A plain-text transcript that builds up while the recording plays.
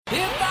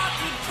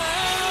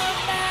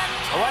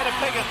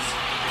Higgins.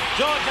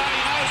 George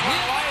only knows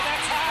one way,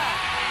 that's hard.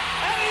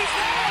 And he's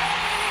there!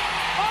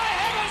 By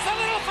heavens, the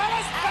little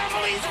fella's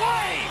battled his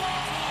way!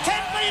 10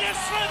 metres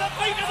through the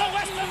beat of the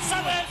western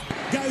suburbs.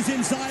 Goes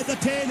inside the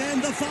 10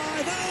 and the 5.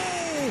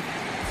 Oh!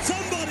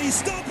 Somebody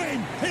stop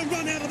him! He'll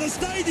run out of the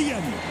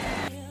stadium!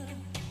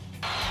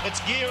 It's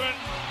Gearan.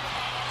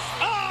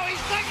 Oh,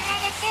 he's taken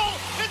on the full.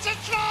 It's a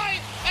try,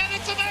 and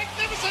it's a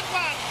magnificent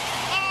one.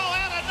 Oh,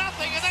 out of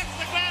nothing, and that's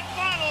the grand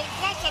final.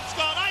 Glossop's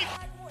got 8.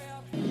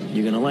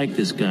 You're going to like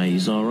this guy.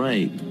 He's all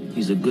right.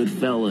 He's a good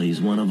fella.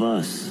 He's one of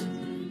us.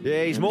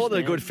 Yeah, he's more than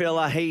a good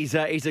fella. He's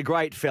a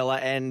great fella,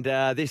 and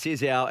this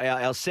is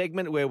our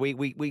segment where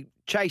we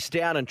chase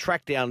down and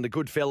track down the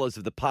good fellas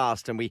of the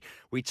past, and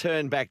we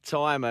turn back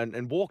time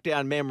and walk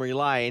down memory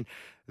lane.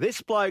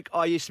 This bloke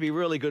I used to be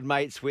really good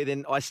mates with,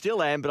 and I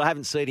still am, but I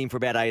haven't seen him for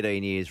about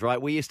 18 years,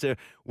 right? We used to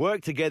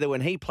work together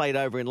when he played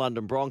over in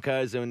London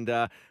Broncos, and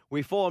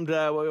we formed,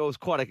 it was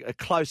quite a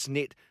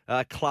close-knit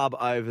club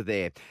over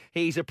there.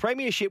 He's a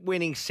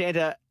premiership-winning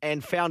centre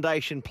and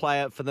foundation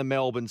player for the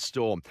Melbourne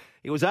Storm.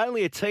 He was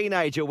only a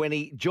teenager when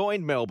he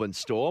joined Melbourne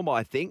Storm,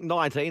 I think,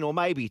 19 or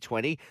maybe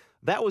 20.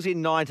 That was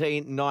in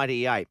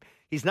 1998.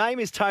 His name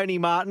is Tony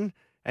Martin,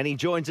 and he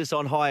joins us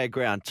on Higher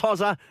Ground.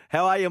 Tozza,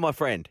 how are you, my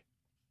friend?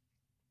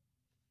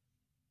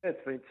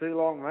 It's been too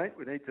long, mate.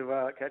 We need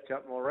to catch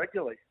up more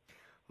regularly.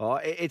 Oh,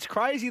 it's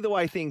crazy the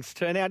way things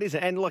turn out,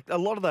 isn't it? And look, a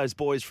lot of those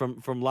boys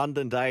from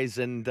London days,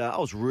 and I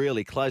was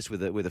really close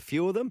with a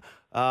few of them.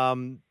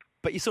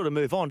 But you sort of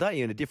move on, don't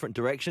you, in different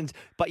directions.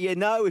 But you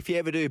know, if you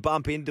ever do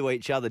bump into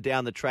each other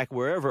down the track,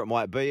 wherever it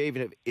might be,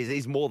 even if it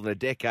is more than a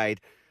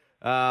decade,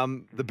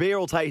 the beer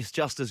will taste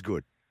just as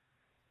good.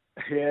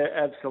 Yeah,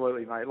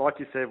 absolutely, mate. Like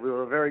you said, we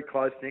were a very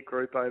close-knit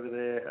group over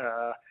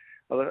there.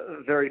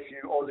 Very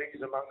few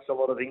Aussies amongst a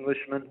lot of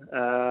Englishmen.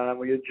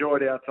 We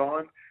enjoyed our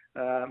time.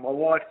 My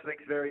wife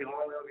speaks very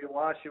highly of you.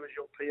 She was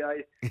your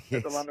PA Yes.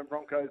 at the London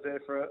Broncos there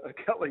for a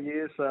couple of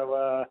years.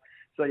 So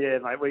yeah,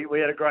 mate, we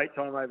had a great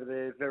time over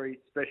there. Very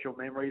special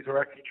memories.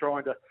 We're actually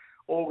trying to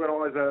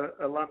organise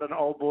a London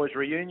Old Boys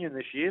reunion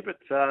this year, but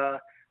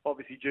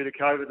obviously due to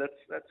COVID,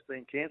 that's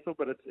been cancelled.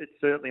 But it's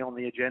certainly on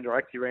the agenda. I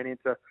actually ran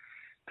into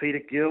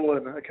Peter Gill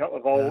and a couple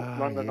of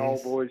London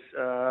Old Boys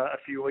a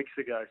few weeks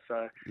ago.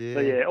 So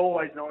yeah,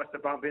 always nice to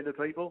bump into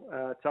people.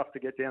 Tough to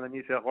get down to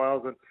New South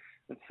Wales and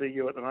see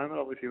you at the moment,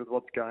 obviously with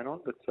what's going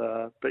on.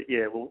 But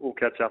yeah, we'll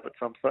catch up at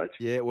some stage.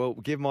 Yeah, well,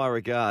 give my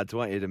regards,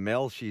 won't you, to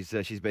Mel? She's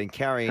been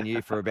carrying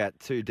you for about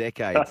 2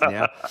 decades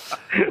now.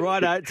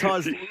 Righto,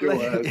 Toz.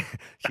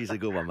 She's a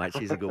good one, mate.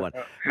 She's a good one.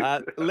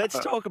 Let's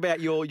talk about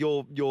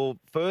your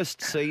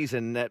first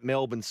season at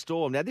Melbourne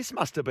Storm. Now, this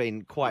must have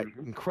been quite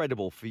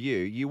incredible for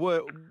you.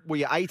 Were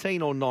you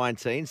 18 or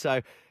 19?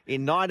 So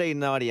in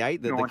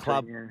 1998, the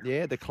club,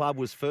 the club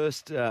was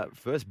first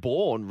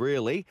born,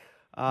 really.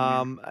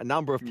 A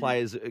number of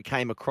players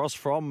came across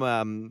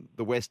from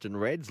the Western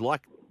Reds,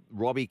 like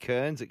Robbie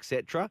Kearns,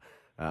 etc.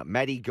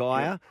 Matty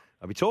Geyer.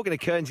 I'll be talking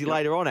to Kearnsy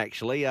later on,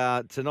 actually,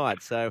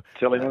 tonight. So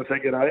tell him I'll say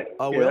good day.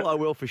 I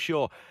will for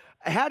sure.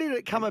 How did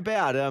it come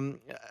about?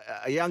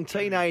 A young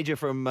teenager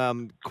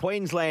from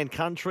Queensland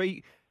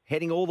country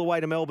heading all the way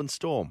to Melbourne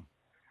Storm.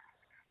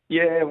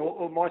 Yeah,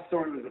 well, my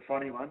story was a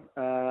funny one.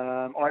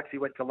 I actually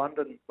went to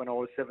London when I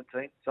was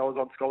 17, so I was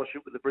on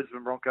scholarship with the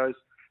Brisbane Broncos.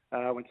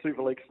 When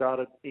Super League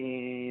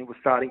was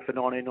starting for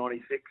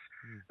 1996.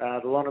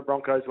 The London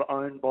Broncos were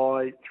owned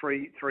by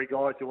three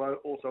guys who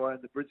also owned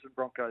the Brisbane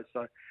Broncos.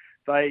 So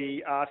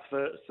they asked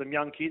for some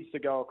young kids to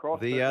go across.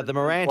 The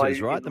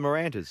Marantas, right? The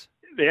Marantas.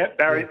 Yeah,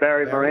 Barry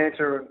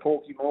Maranta and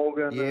Porky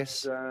Morgan.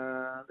 Yes. And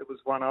there was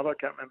one other, I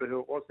can't remember who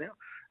it was now.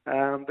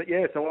 But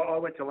yeah, so I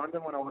went to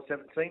London when I was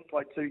 17,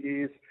 played 2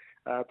 years,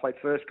 played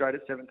first grade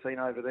at 17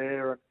 over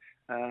there,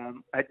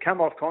 and had come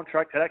off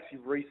contract, had actually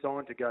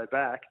re-signed to go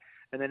back,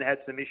 and then had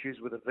some issues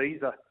with a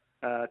visa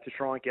to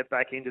try and get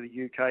back into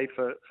the UK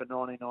for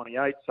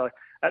 1998. So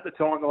at the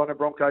time, the London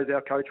Broncos,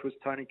 our coach was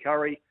Tony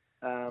Curry.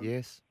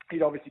 Yes.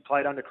 He'd obviously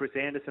played under Chris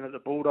Anderson at the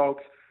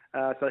Bulldogs.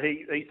 So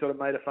he sort of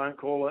made a phone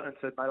call and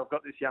said, mate, I've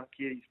got this young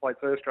kid. He's played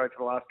first grade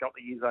for the last couple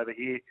of years over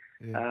here.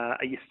 Yeah.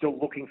 Are you still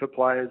looking for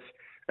players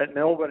at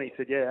Melbourne? He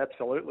said, yeah,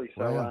 absolutely.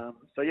 So, wow.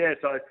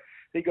 So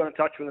he got in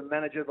touch with the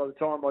manager. By the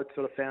time I'd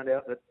sort of found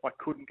out that I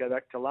couldn't go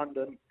back to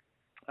London,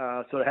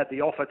 sort of had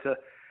the offer to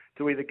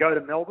either go to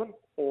Melbourne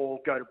or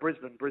go to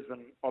Brisbane.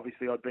 Brisbane,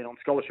 obviously, I'd been on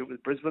scholarship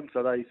with Brisbane,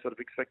 so they sort of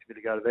expected me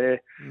to go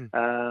there.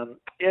 And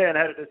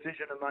had a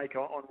decision to make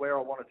on where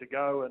I wanted to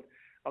go. And,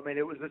 I mean,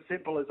 it was as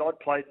simple as I'd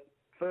played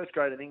first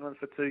grade in England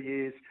for 2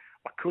 years.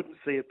 I couldn't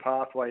see a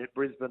pathway at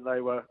Brisbane.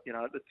 They were,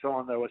 at the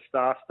time, they were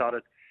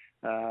star-studded.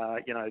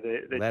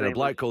 They had a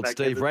bloke called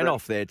Steve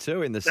Renoff there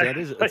too in the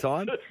centres at the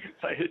time.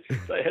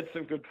 They had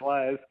some good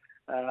players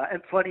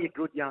and plenty of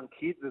good young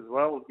kids as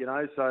well,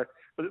 so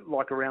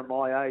like around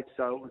my age.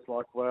 So it was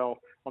like, well,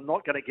 I'm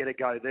not going to get a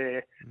go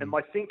there. And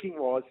my thinking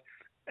was,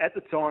 at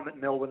the time at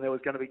Melbourne, there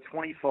was going to be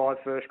 25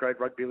 first-grade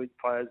rugby league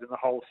players in the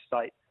whole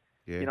state.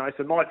 Yeah.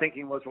 So my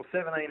thinking was, well,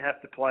 17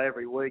 have to play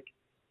every week.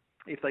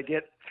 If they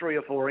get 3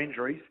 or 4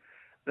 injuries,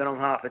 then I'm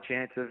half a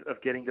chance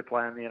of getting to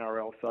play in the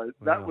NRL. So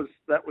that was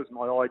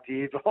my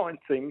idea behind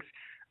things,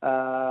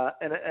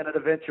 and it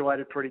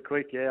eventuated pretty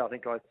quick. Yeah, I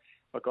think I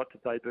got to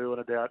debut in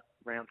about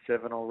round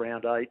 7 or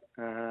round 8,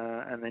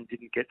 and then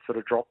didn't get sort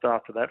of dropped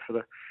after that for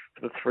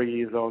the 3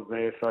 years I was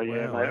there. So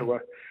yeah, mate, it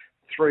were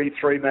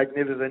three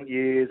magnificent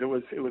years. It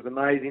was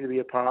amazing to be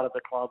a part of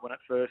the club when it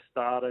first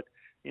started.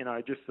 You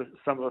know, just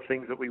some of the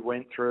things that we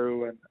went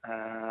through, and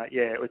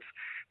it was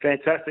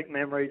fantastic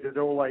memories. It's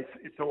always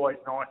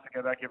nice to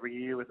go back every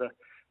year with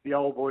the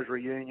old boys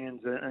reunions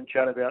and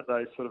chat about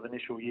those sort of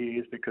initial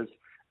years, because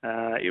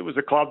it was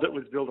a club that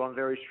was built on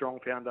very strong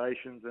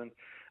foundations,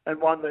 and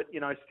one that,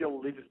 you know,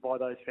 still lives by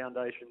those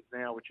foundations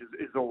now, which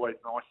is always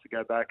nice to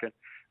go back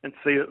and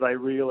see that they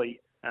really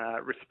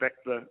respect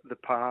the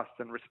past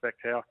and respect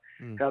how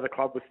the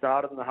club was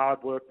started and the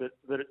hard work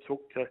that it took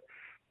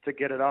to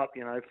get it up,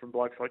 you know, from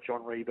blokes like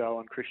John Rebo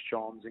and Chris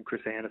Johns and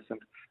Chris Anderson.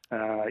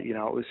 You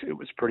know, it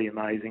was pretty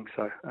amazing.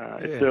 So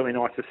it's certainly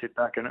nice to sit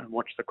back and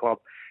watch the club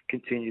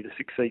continue to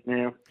succeed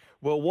now.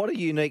 Well, what a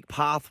unique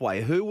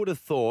pathway. Who would have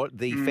thought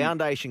the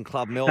foundation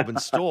club Melbourne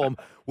Storm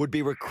would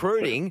be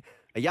recruiting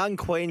a young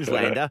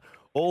Queenslander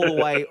all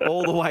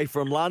the way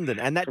from London?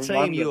 And that team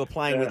London, you were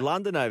playing with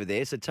London over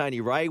there, so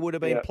Tony Ray would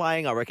have been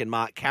playing. I reckon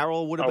Mark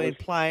Carroll would have been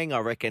playing. I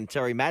reckon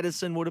Terry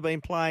Madison would have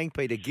been playing.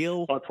 Peter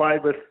Gill. I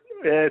played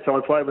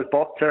with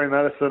Bob, Terry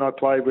Madison.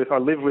 I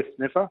lived with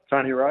Sniffer,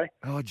 Tony Ray.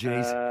 Oh,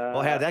 jeez.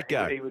 Well, how'd that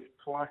go? He was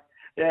playing.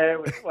 Yeah,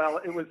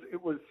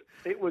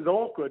 it was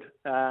awkward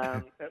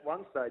at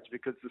one stage,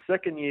 because the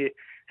second year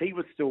he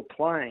was still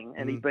playing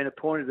and he'd been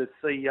appointed as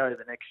CEO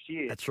the next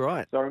year. That's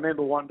right. So I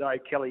remember one day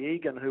Kelly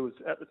Egan, who was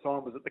at the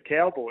time was at the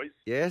Cowboys,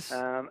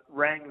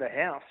 rang the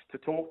house to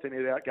talk to me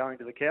about going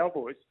to the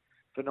Cowboys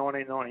for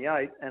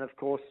 1998, and of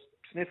course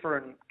Sniffer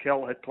and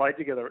Kel had played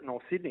together at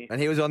North Sydney. And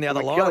he was on the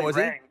other line, was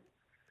he?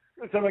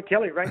 So when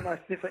Kelly rang, no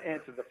Sniffer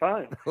answered the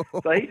phone.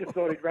 So he just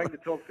thought he'd rang to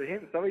talk to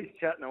him. So he's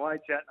chatting away.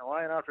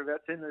 And after about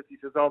 10 minutes, he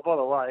says, "Oh, by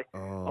the way,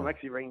 I'm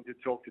actually ringing to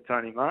talk to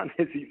Tony Martin.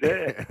 Is he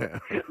there?"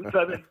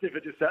 So then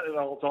Sniffer just sat there the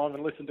whole time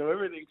and listened to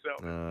everything. So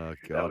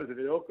that was a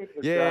bit awkward.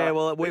 But,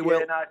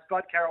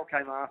 Spud Carroll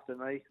came after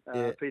me.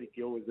 Peter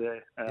Gill was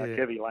there.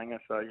 Kevy Langer.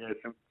 So,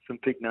 some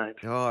big names.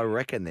 Oh, I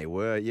reckon there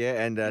were,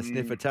 and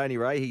Sniffer, Tony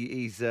Ray,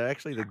 he's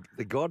actually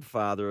the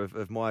godfather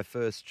of my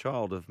first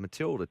child, of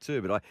Matilda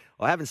too. But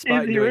I haven't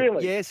spoken to him. Really?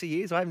 Yes,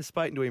 he is. I haven't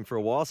spoken to him for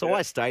a while, so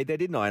I stayed there,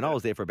 didn't I? And I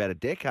was there for about a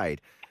decade.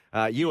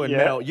 You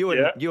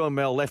and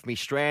Mel left me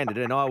stranded,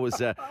 and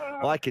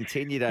I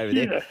continued over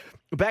there.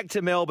 Back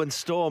to Melbourne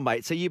Storm,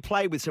 mate. So you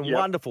played with some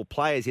wonderful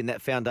players in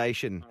that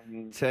foundation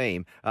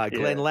team.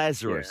 Glenn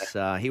Lazarus,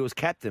 he was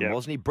captain,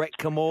 wasn't he? Brett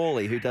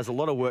Kamali, who does a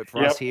lot of work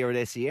for us here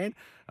at SEN.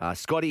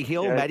 Scotty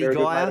Hill, Matty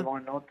Geyer,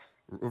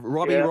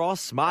 Robbie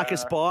Ross,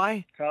 Marcus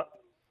Bai.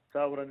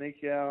 Tawera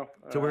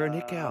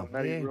Nikau.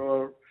 Matty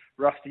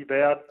Rusty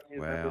Bowd.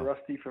 You remember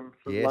Rusty from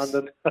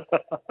London.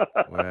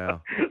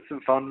 Wow. Some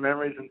fun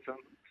memories and some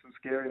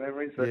scary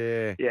memories. But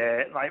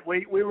mate,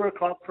 we were a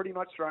club pretty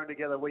much thrown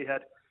together. We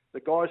had the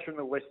guys from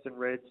the Western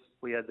Reds.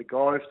 We had the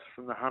guys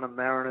from the Hunnam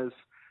Mariners.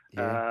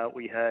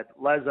 We had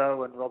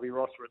Lazo and Robbie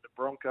Ross were at the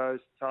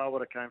Broncos.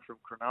 Tawera came from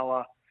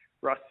Cronulla.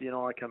 Rusty and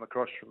I came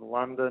across from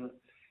London.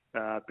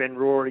 Ben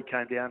Rory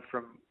came down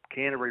from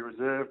Canterbury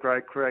Reserve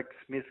grade. Craig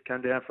Smith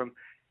came down from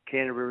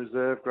Canterbury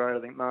Reserve grade. I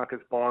think Marcus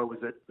Bai was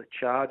at the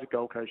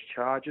Gold Coast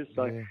Chargers.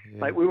 So,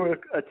 mate, we were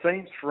a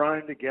team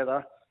thrown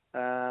together,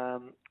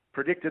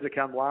 predicted to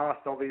come last,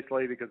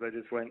 obviously, because they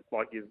just went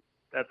like you've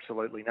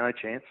absolutely no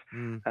chance.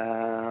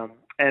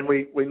 And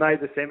we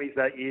made the semis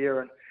that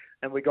year,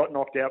 and we got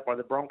knocked out by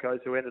the Broncos,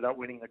 who ended up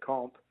winning the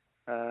comp.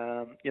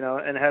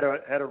 And had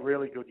a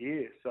really good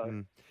year.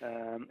 So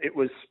it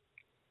was,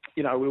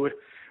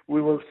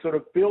 we were sort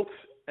of built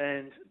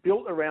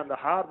around the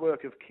hard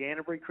work of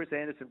Canterbury. Chris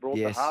Anderson brought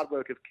the hard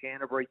work of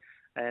Canterbury,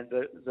 and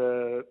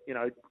the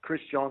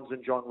Chris Johns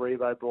and John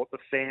Rebo brought the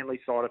family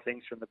side of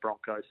things from the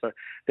Broncos. So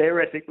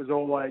their ethic was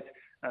always,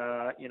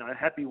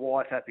 happy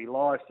wife, happy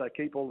life. So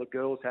keep all the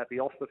girls happy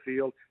off the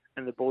field,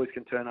 and the boys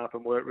can turn up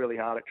and work really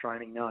hard at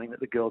training, knowing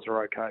that the girls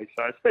are okay.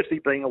 So especially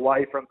being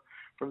away from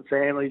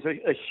families,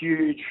 a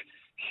huge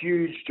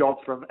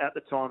job from, at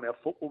the time, our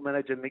football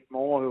manager, Mick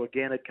Moore, who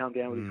again had come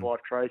down with his wife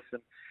Trace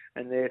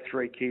and their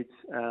 3 kids.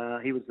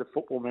 He was the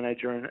football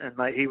manager, and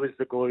mate, he was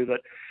the glue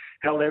that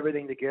held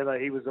everything together.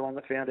 He was the one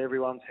that found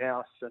everyone's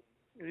house and,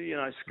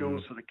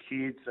 schools for the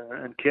kids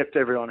and kept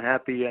everyone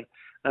happy. And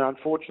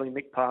unfortunately,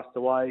 Mick passed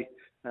away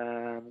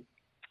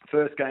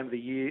first game of the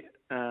year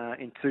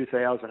in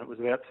 2000. It was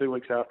about 2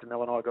 weeks after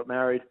Mel and I got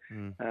married.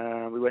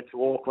 We went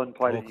to Auckland,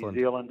 played in New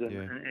Zealand,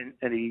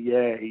 and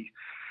he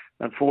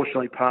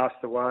unfortunately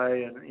passed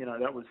away, and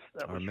that was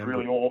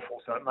really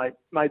awful. So it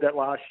made that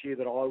last year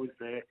that I was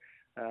there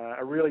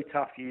a really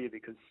tough year,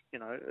 because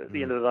at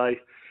the end of the day,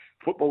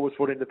 football was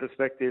put into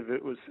perspective.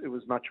 It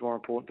was much more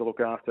important to look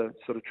after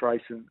sort of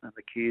Trace and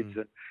the kids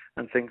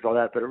and things like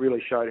that. But it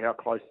really showed how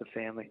close the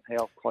family,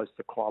 how close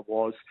the club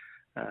was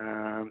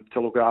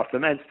to look after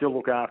them, and still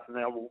look after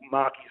them now. Well,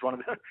 Mark, he's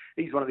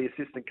one of the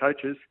assistant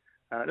coaches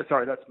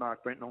Sorry, that's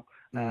Mark Brentnell.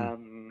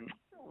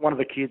 One of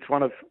the kids,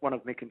 one of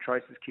Mick and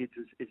Trace's kids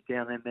is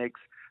down there, Megs.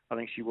 I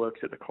think she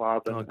works at the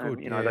club, and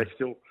they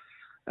still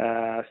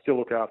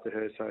look after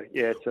her. So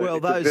yeah,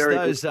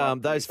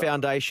 those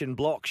foundation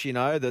blocks,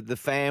 the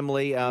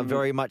family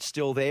very much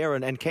still there,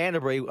 and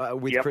Canterbury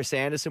with Chris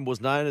Anderson was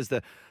known as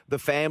the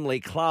family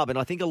club, and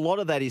I think a lot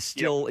of that is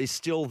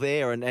still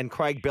there, and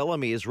Craig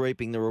Bellamy is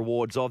reaping the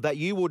rewards of that.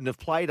 You wouldn't have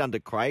played under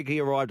Craig; he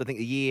arrived, I think,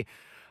 the year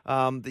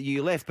that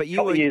you left, but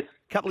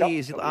couple of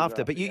years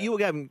after. But you were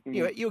going,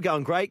 you were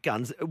going great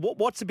guns.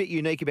 What's a bit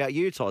unique about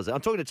you, Toz? I'm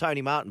talking to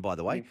Tony Martin, by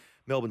the way.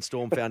 Melbourne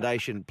Storm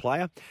Foundation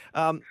player.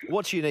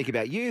 What's unique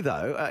about you,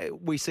 though,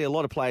 we see a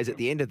lot of players at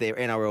the end of their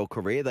NRL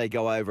career, they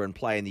go over and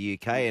play in the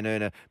UK and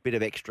earn a bit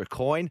of extra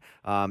coin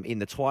in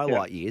the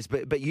twilight years.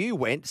 But you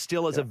went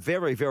still as a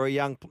very, very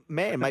young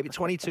man, maybe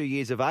 22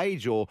 years of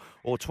age or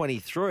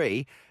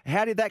 23.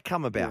 How did that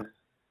come about?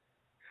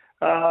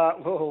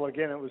 Well,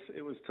 again, it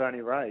was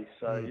Tony Ray.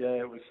 So,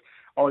 it was.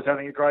 I was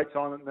having a great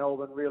time at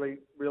Melbourne, really,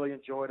 really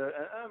enjoyed it.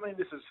 I mean,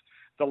 this is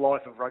the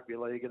life of rugby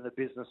league and the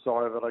business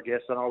side of it, I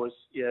guess. And I was,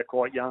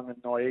 quite young and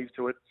naive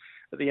to it.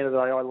 At the end of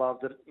the day, I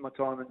loved it. My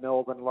time in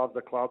Melbourne, loved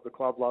the club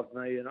loved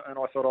me, and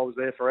I thought I was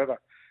there forever.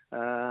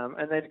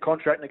 And then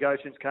contract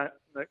negotiations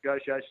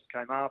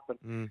came up,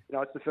 and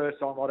it's the first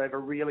time I'd ever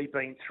really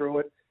been through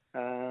it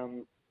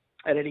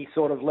at any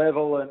sort of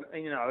level. And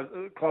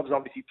clubs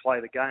obviously play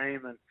the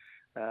game, and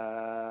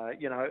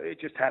it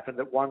just happened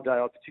that one day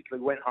I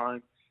particularly went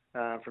home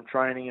from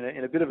training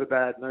in a bit of a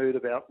bad mood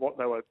about what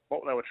they were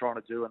trying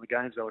to do and the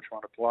games they were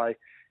trying to play,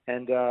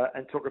 and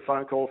took a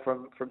phone call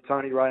from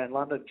Tony Ray in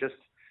London.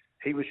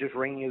 He was just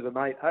ringing as a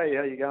mate. Hey,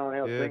 how you going?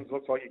 How's things?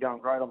 Looks like you're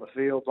going great on the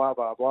field. Blah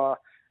blah blah.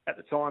 At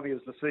the time, he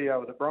was the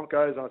CEO of the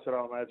Broncos, and I said,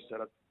 "Oh, mate, I've just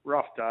had a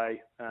rough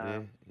day."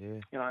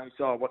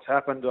 So what's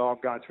happened? I'm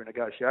going through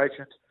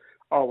negotiations.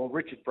 Oh, well,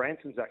 Richard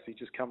Branson's actually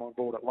just come on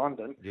board at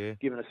London,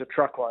 giving us a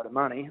truckload of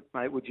money.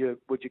 Mate, would you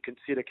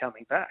consider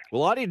coming back?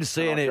 Well, I didn't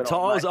see any.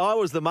 I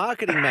was the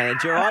marketing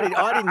manager.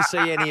 I didn't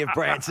see any of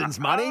Branson's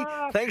money.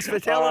 Thanks for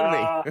telling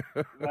me.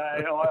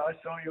 Mate, I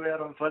saw you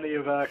out on plenty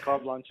of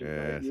club lunches.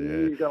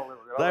 Yes,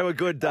 they were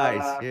good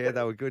days.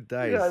 They were good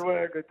days. Yeah, they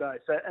were good days.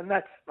 So, and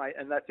that's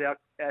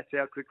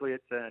how quickly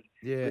it turned.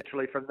 Yeah.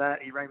 Literally from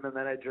that, he rang the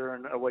manager,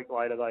 and a week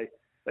later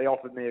they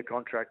offered me a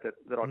contract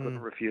that I couldn't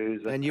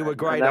refuse. And you were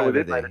great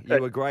over there. You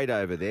were great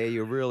over there.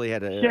 You really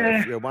had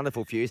a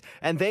wonderful few years.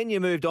 And then you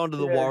moved on to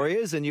the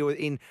Warriors, and you were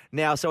in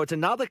now. So it's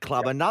another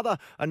club,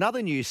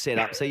 another new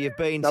setup. So you've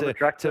been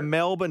to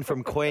Melbourne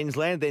from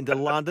Queensland, then to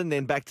London,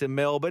 then back to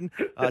Melbourne,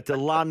 to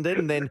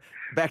London, then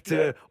back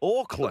to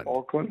Auckland.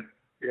 Auckland,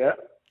 yeah.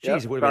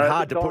 Geez, it would have been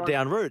hard to put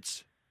down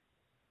roots.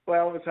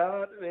 Well, it was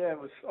hard. Yeah, it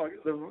was.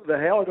 The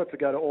how I got to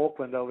go to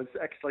Auckland, I was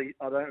actually,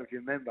 I don't know if you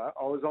remember,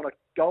 I was on a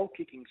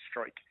goal-kicking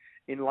streak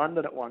in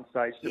London at one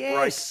stage to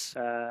break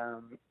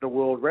the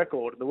world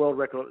record. The world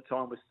record at the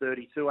time was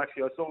 32.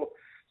 Actually, I saw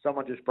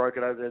someone just broke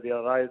it over there the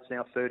other day. It's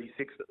now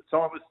 36. At the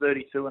time it was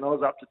 32, and I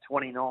was up to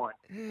 29.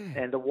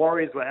 And the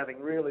Warriors were having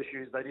real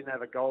issues. They didn't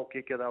have a goal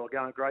kicker. They were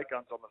going great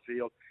guns on the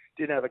field.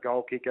 Didn't have a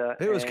goal kicker.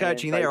 Who was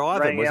coaching there?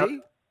 Ivan, was he?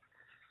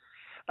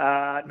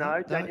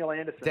 No, Daniel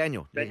Anderson.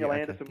 Daniel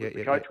Anderson was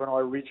the coach when I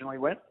originally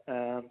went.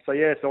 So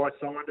I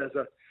signed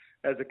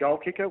as a goal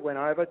kicker, went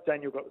over.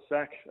 Daniel got the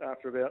sack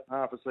after about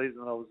half a season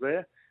that I was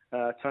there.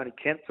 Tony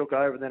Kent took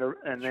over, and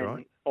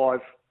then I've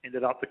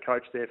ended up the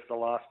coach there for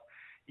the last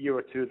year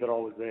or two that I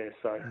was there.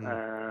 So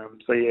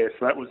so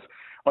that was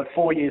I had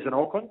 4 years in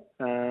Auckland.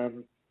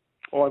 I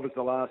was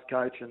the last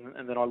coach,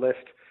 and then I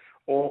left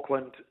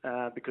Auckland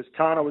because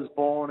Tana was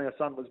born. Our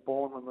son was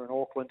born when we were in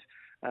Auckland.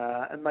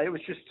 And mate, it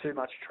was just too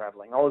much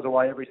travelling. I was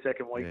away every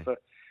second week for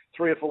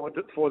 3 or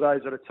 4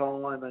 days at a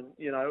time, and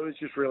it was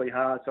just really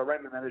hard. So I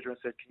rang the manager and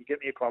said, "Can you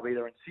get me a club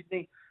either in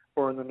Sydney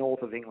or in the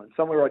north of England,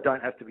 somewhere I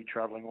don't have to be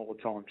travelling all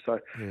the time?" So,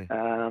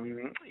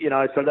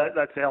 so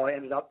that's how I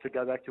ended up to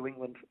go back to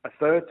England a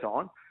third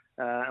time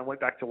and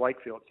went back to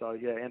Wakefield. So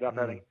ended up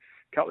having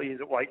a couple of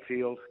years at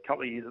Wakefield, a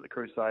couple of years at the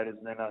Crusaders,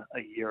 and then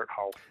a year at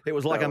Hull. It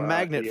was like a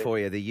magnet for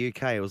you, the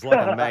UK. It was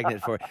like a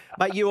magnet for you.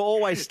 Mate, you were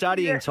always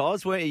studying,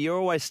 Toz, weren't you? You were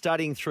always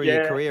studying through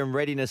your career and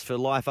readiness for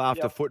life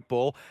after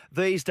football.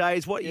 These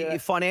days, you're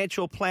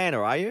financial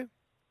planner, are you?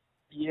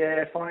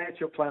 Yeah,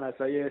 financial planner.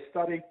 So,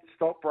 studied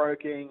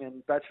stockbroking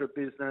and Bachelor of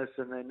Business,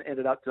 and then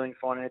ended up doing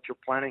financial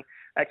planning.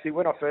 Actually,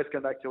 when I first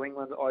came back to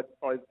England,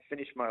 I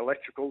finished my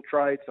electrical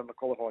trade, so I'm a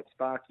qualified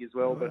Sparky as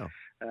well. But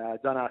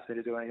don't ask me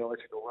to do any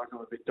electrical work.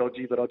 I'm a bit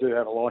dodgy, but I do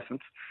have a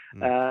licence.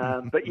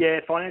 But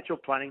financial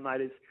planning,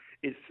 mate,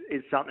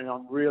 is something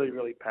I'm really,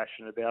 really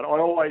passionate about. I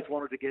always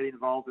wanted to get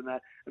involved in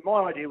that. And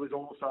my idea was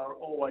also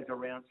always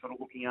around sort of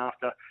looking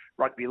after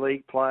rugby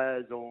league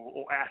players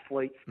or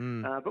athletes.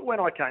 But when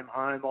I came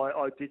home,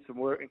 I did some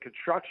work in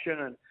construction,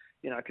 and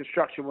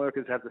construction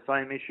workers have the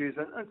same issues,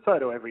 and so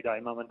do everyday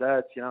mum and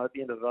dads. At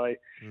the end of the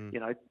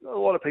day, a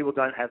lot of people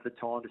don't have the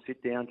time to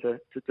sit down to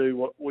do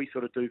what we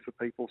sort of do for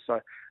people. So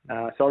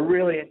I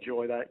really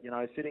enjoy that,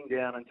 sitting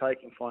down and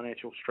taking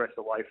financial stress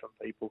away from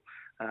people.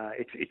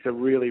 It's a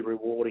really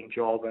rewarding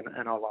job,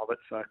 and I love it.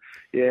 So,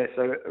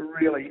 so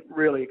really,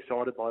 really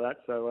excited by that.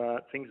 So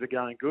things are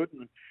going good,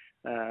 and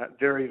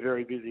very,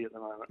 very busy at the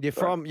moment.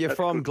 You're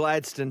from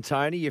Gladstone,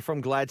 Tony. You're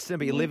from Gladstone,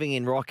 but you're living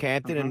in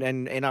Rockhampton,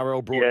 and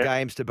NRL brought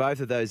games to both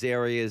of those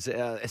areas,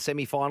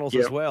 semi-finals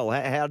as well.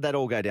 How did that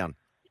all go down?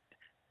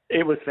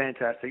 It was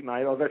fantastic,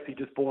 mate. I've actually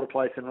just bought a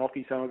place in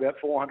Rocky, so I'm about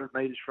 400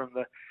 metres from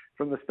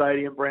the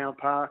stadium, Brown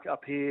Park,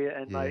 up here,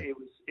 and mate,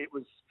 it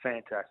was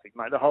fantastic,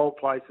 mate. The whole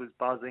place was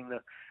buzzing.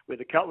 With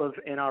a couple of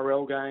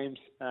NRL games,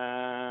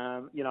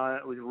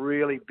 it was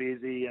really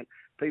busy, and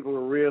people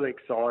were really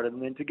excited.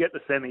 And then to get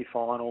the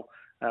semi-final,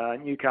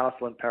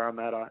 Newcastle and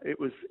Parramatta, it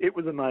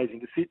was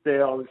amazing to sit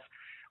there.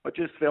 I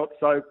just felt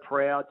so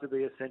proud to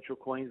be a Central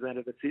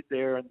Queenslander, to sit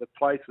there, and the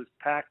place was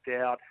packed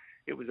out.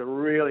 It was a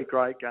really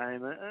great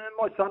game, and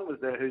my son was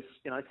there, who's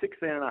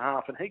 16 and a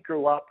half, and he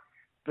grew up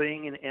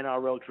being in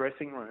NRL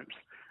dressing rooms,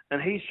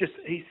 and he's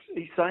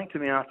saying to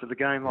me after the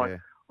game, like,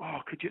 "Oh,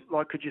 could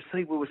you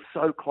see we were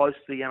so close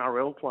to the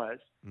NRL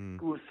players? We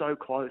were so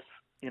close,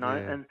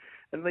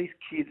 And these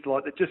kids,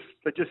 like,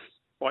 they're just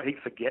like, he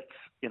forgets,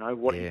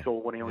 what he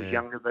saw when he was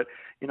younger. But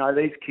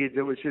these kids,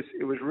 it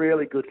was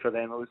really good for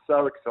them. It was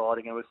so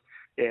exciting. It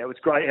was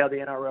great how the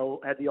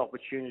NRL had the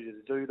opportunity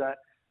to do that.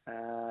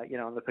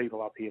 And the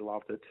people up here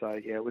loved it. So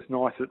it was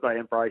nice that they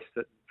embraced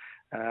it.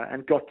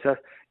 And got to,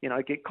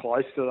 get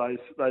close to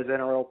those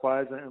NRL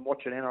players and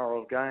watch an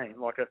NRL game,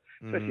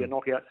 especially a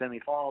knockout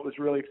semi-final. It was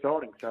really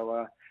exciting.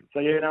 So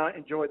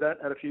enjoyed that.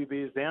 Had a few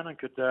beers down and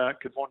could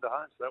wander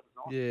home. So that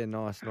was nice. Yeah,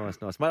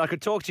 nice, mate. I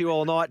could talk to you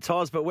all night,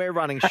 Toz, but we're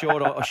running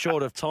short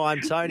of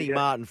time. Tony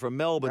Martin from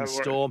Melbourne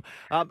Storm.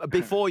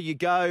 Before you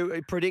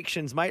go,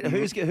 predictions, mate.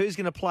 Who's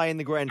going to play in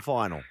the grand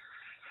final?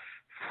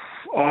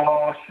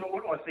 Oh,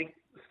 short. I think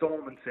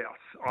Storm and South.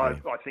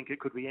 I think it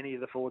could be any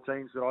of the four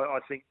teams, but I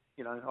think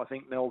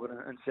Melbourne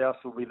and South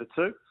will be the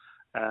two,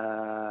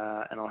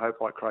 and I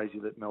hope like crazy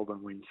that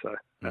Melbourne wins. So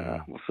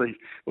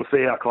we'll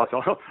see how close.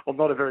 I'm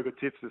not a very good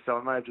tipster, so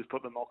I may have just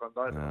put the knock on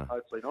both.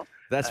 Hopefully not.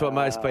 That's what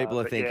most people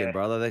are thinking,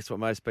 brother. That's what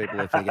most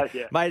people are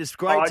thinking, mate. It's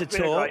great to talk.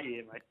 Been a great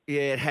year, mate.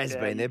 Yeah, it has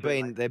been.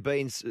 They've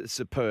been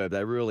superb.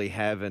 They really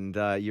have. And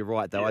you're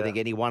right, though. I think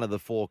any one of the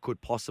four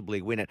could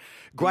possibly win it.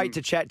 Great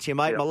to chat to you,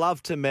 mate. My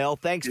love to Mel.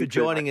 Thanks for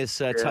joining us,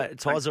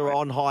 Tozza,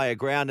 on higher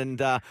ground.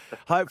 And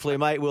hopefully,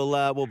 mate,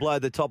 we'll blow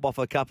the top off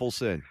a couple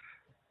soon.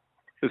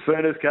 As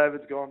soon as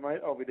COVID's gone, mate,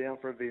 I'll be down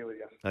for a beer with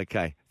you.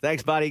 Okay.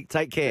 Thanks, buddy.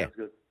 Take care.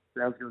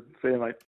 Sounds good. See you, mate.